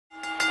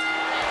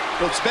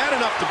Well, it's bad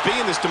enough to be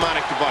in this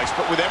demonic device,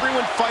 but with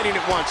everyone fighting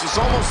at once, it's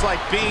almost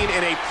like being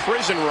in a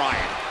prison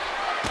riot.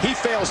 He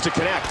fails to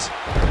connect.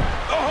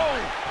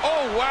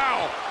 Oh,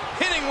 wow.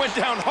 Hennig went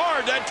down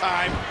hard that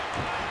time.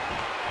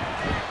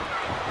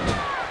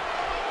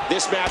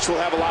 This match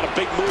will have a lot of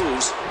big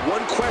moves.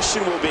 One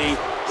question will be,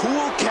 who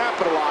will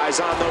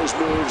capitalize on those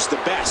moves the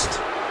best?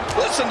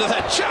 Listen to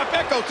that chop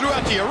echo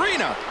throughout the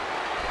arena.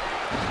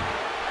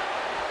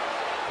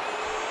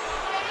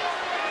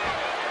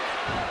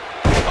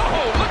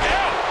 Oh, look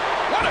out.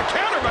 What a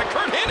counter by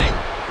Curt Hennig.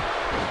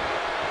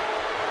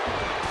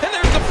 And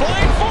there's the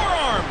flying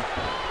forearm.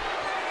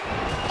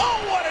 Oh,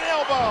 what an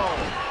elbow.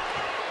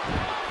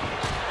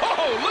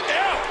 Oh, look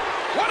out.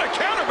 What a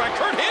counter by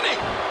Curt Hennig.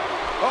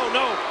 Oh,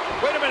 no.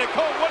 Wait a minute,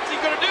 Cole. What's he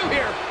going to do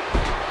here?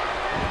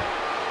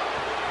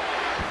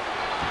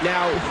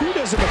 Now, who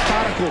does a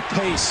methodical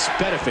pace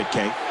benefit,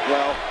 King?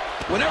 Well,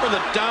 whenever the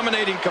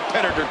dominating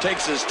competitor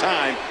takes his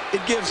time,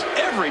 it gives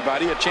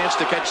everybody a chance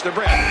to catch their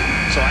breath.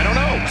 So I don't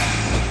know.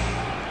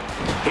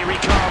 Here he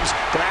comes.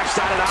 Perhaps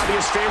not an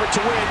obvious favorite to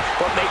win,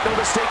 but make no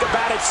mistake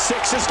about it,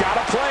 Six has got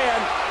a plan.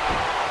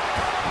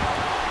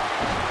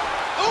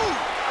 Ooh,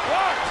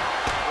 blocked.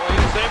 Boy,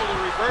 he was able to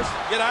reverse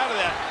and get out of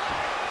that.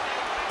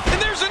 And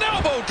there's an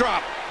elbow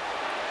drop.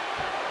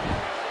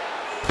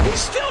 He's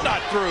still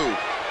not through.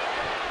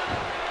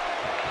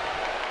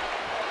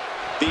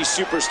 These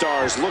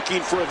superstars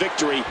looking for a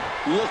victory,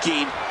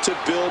 looking to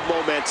build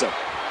momentum.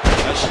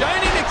 A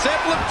shining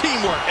example of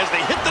teamwork as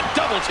they hit the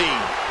double team.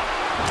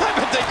 I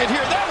bet they could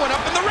hear that one up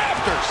in the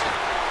rafters.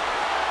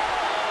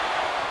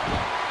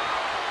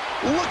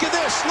 Look at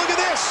this, look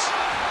at this.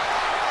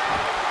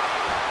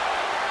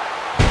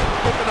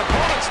 If an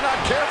opponent's not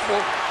careful,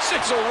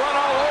 Six will run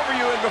all over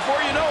you, and before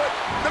you know it,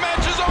 the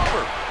match is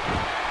over.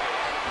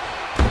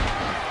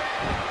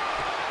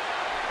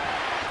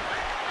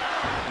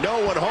 No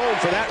one home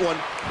for that one.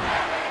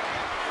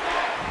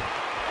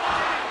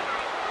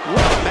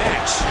 What a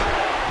match.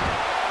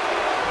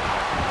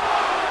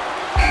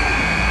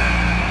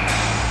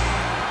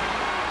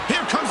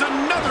 Here comes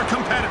another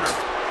competitor.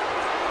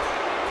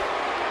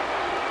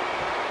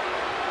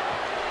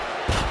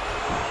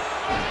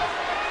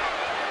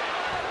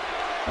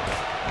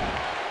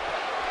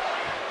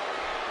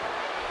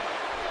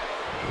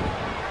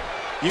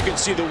 You can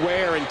see the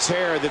wear and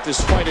tear that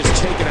this fight has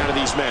taken out of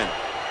these men.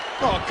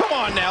 Oh, come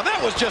on now. That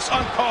was just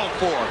uncalled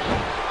for.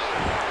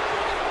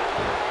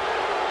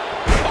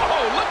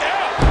 Oh, look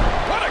out.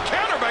 What a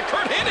counter by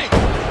Curt Hennig.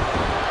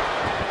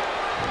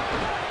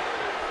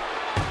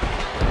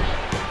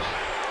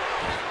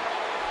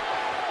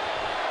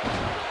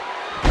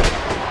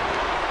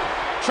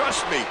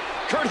 Trust me,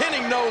 Curt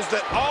Hennig knows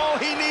that all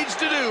he needs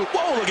to do.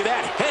 Whoa, look at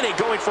that. Hennig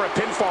going for a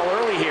pinfall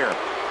early here.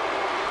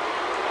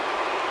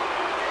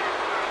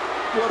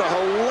 What a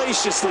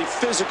hellaciously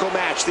physical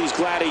match these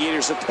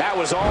gladiators have. That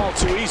was all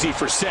too easy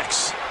for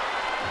Six.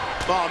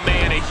 Oh,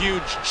 man, a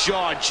huge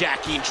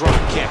jaw-jacking drop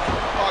kick.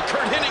 Oh,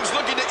 Curt Hennig's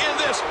looking to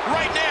end this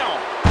right now.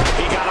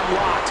 He got him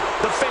locked.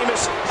 The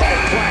famous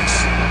Hennig-plex.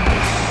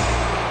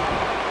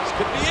 This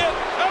could be it.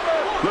 Cover.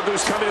 Look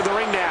who's coming to the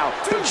ring now.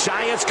 The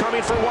Giant's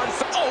coming for one.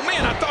 Oh,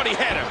 man, I thought he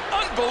had him.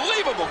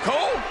 Unbelievable,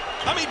 Cole.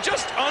 I mean,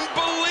 just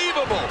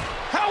unbelievable.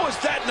 How is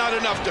that not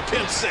enough to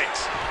pin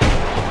Six?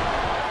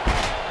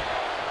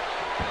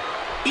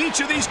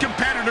 Each of these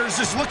competitors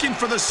is looking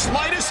for the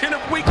slightest hint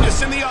of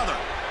weakness in the other.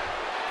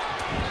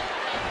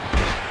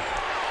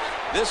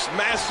 This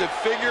massive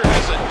figure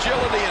has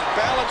agility and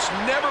balance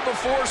never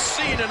before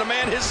seen in a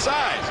man his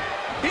size.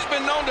 He's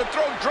been known to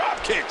throw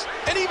drop kicks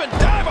and even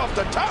dive off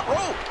the top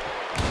rope.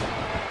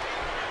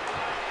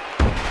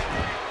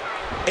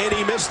 And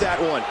he missed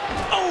that one.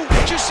 Oh,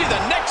 did you see the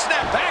neck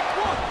snap back?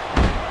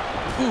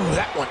 Ooh,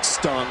 that one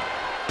stung.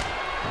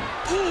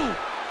 Ooh.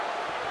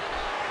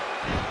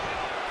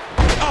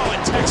 Oh, a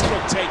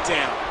textbook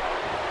takedown.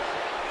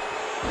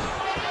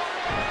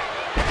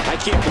 I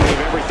can't believe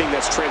everything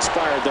that's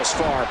transpired thus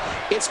far.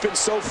 It's been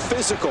so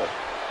physical.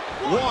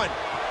 One.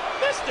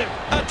 Missed him.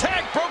 A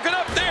tag broken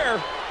up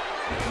there.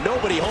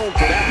 Nobody home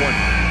for that one.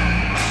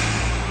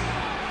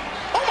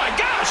 Oh, my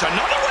gosh,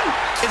 another one?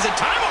 Is it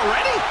time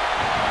already?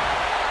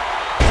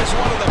 As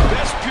one of the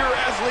best pure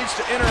athletes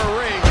to enter a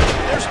ring,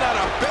 there's not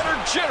a better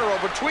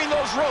general between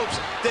those ropes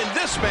than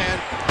this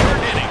man, Curt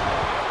Hennig.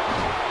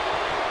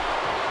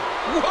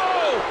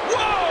 Whoa!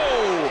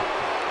 Whoa!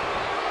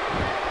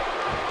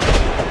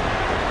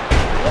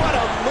 What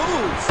a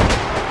move!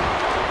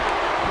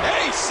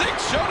 Hey,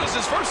 Six showed us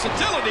his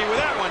versatility with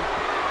that one.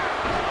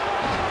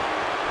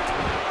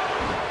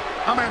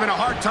 I'm having a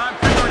hard time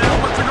figuring out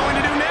what they're going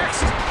to do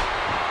next.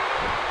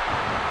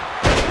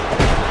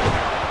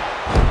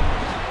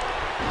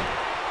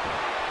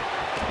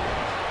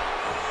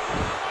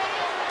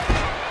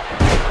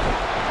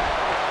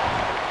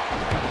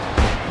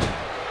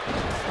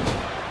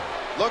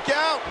 Look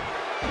out!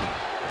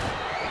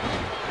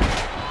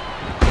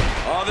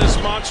 Oh, this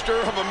monster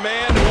of a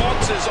man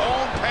walks his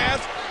own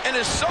path and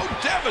is so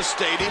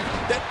devastating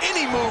that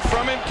any move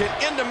from him can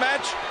end a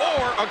match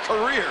or a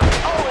career.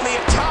 Oh, and the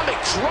atomic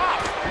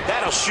drop.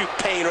 That'll shoot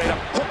pain right up,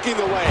 hooking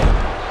the leg.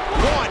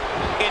 One,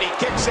 and he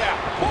kicks out.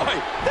 Boy,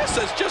 this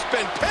has just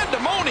been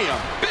pandemonium.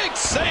 Big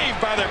save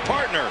by their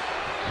partner.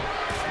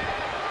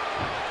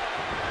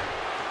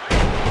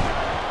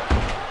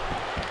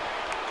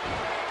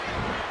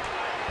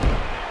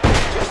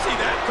 Did you see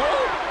that,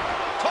 Cole?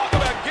 Talk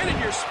about getting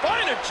your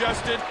spine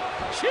adjusted.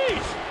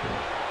 Jeez.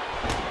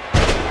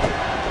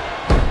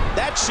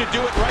 That should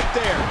do it right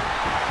there.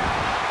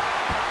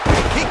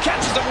 He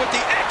catches him with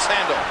the X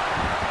handle.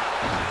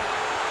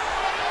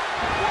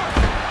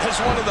 As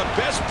one of the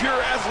best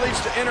pure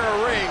athletes to enter a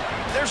ring,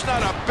 there's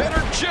not a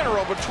better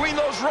general between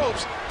those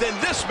ropes than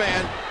this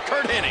man,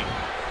 Curt Hennig.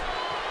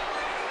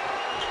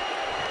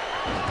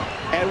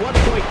 At what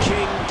point,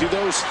 King, do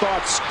those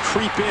thoughts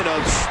creep in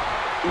of,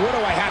 what do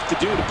I have to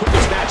do to put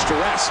this match to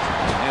rest?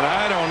 And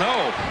I don't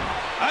know.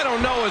 I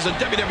don't know as a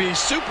WWE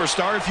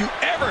superstar if you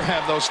ever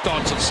have those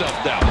thoughts of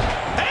self-doubt.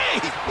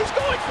 Hey, he's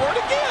going for it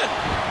again.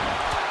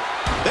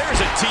 There's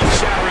a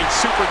teeth-shattering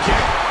super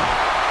kick.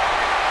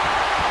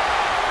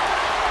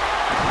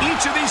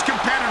 Each of these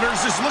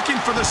competitors is looking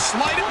for the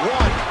slightest...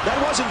 One, that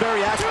wasn't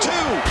very active. Two.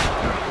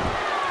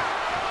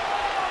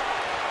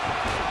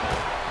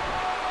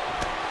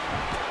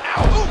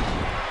 Ow.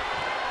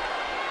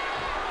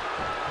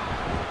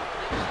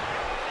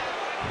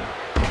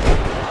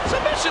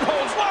 Submission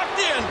holds locked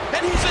in,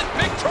 and he's in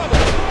big trouble.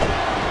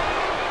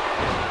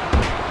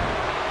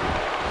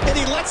 And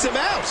he lets him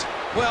out.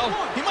 Well,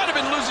 he might have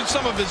been losing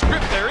some of his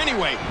grip there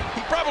anyway. He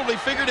probably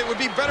figured it would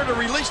be better to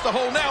release the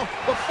hold now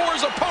before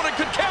his opponent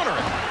could counter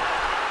it.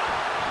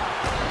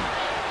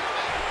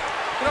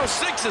 You know,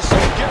 Six is so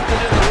gifted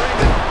in the ring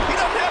that he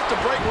doesn't have to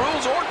break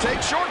rules or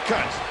take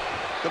shortcuts.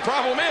 The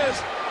problem is,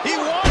 he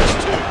wants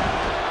to.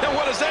 Now,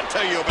 what does that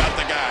tell you about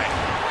the guy?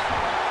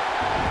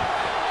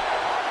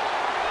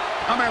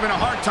 I'm having a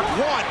hard time.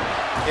 One,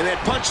 and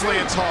that punch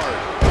lands hard.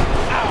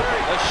 Ow,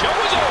 the show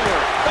is over.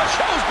 The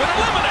show's been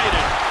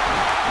eliminated.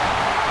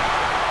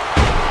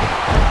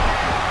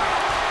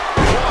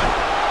 One,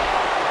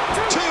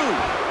 two.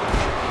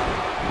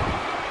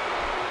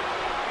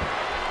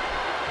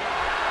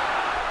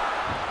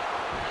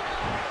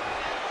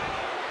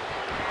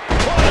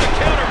 What a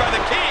counter by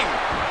the King.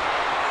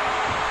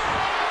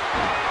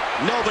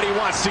 Nobody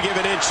wants to give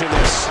an inch in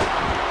this.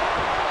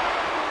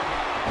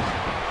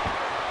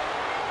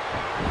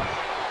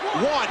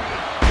 One.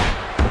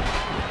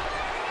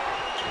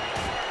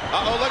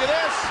 Uh-oh, look at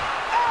this.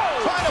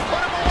 Oh! Trying to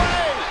put him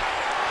away.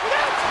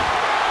 Yes.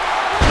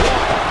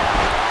 One.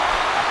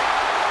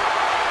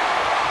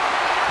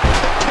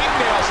 The King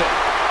nails it.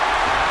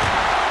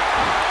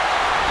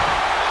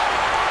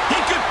 He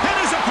could pin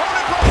his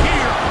opponent right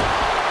here.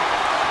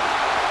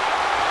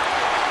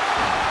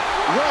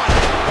 One.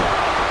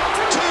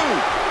 Two.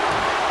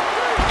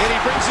 And he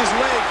brings his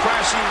leg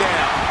crashing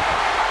down.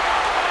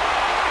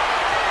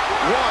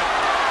 One.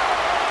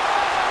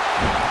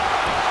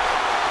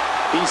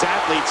 These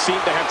athletes seem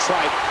to have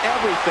tried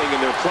everything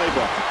in their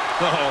playbook.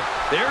 Oh,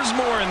 there's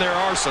more in their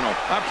arsenal.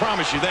 I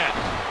promise you that.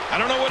 I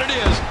don't know what it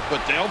is,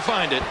 but they'll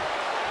find it.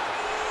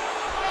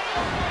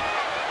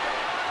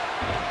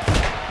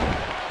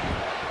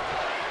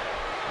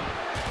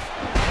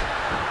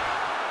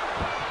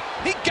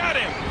 He got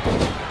him.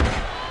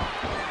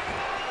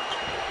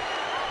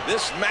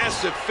 This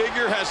massive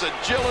figure has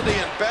agility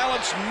and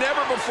balance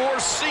never before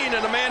seen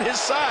in a man his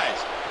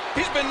size.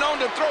 He's been known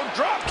to throw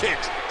drop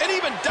kicks and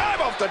even dive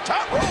off the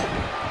top rope.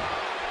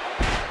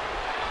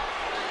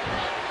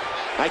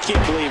 I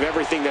can't believe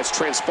everything that's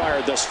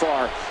transpired thus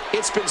far.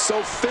 It's been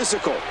so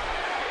physical.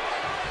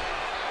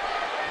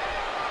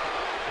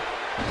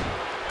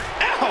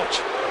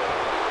 Ouch!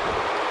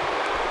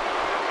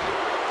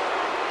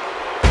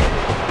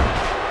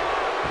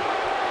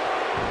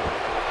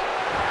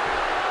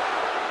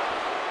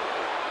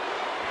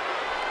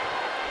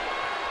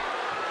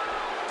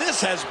 This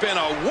has been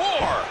a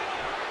war.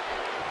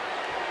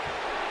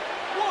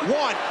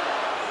 One,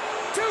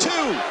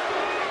 two,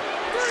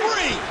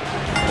 three.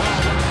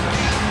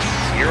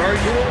 Here are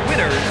your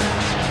winners,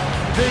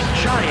 the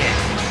Giant,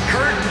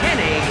 Curt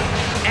Hennig,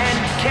 and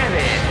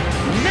Kevin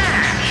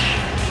Nash,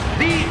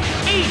 the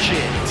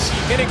Agent.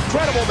 An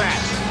incredible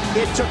match.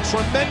 It took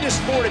tremendous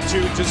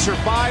fortitude to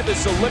survive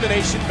this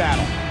elimination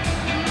battle.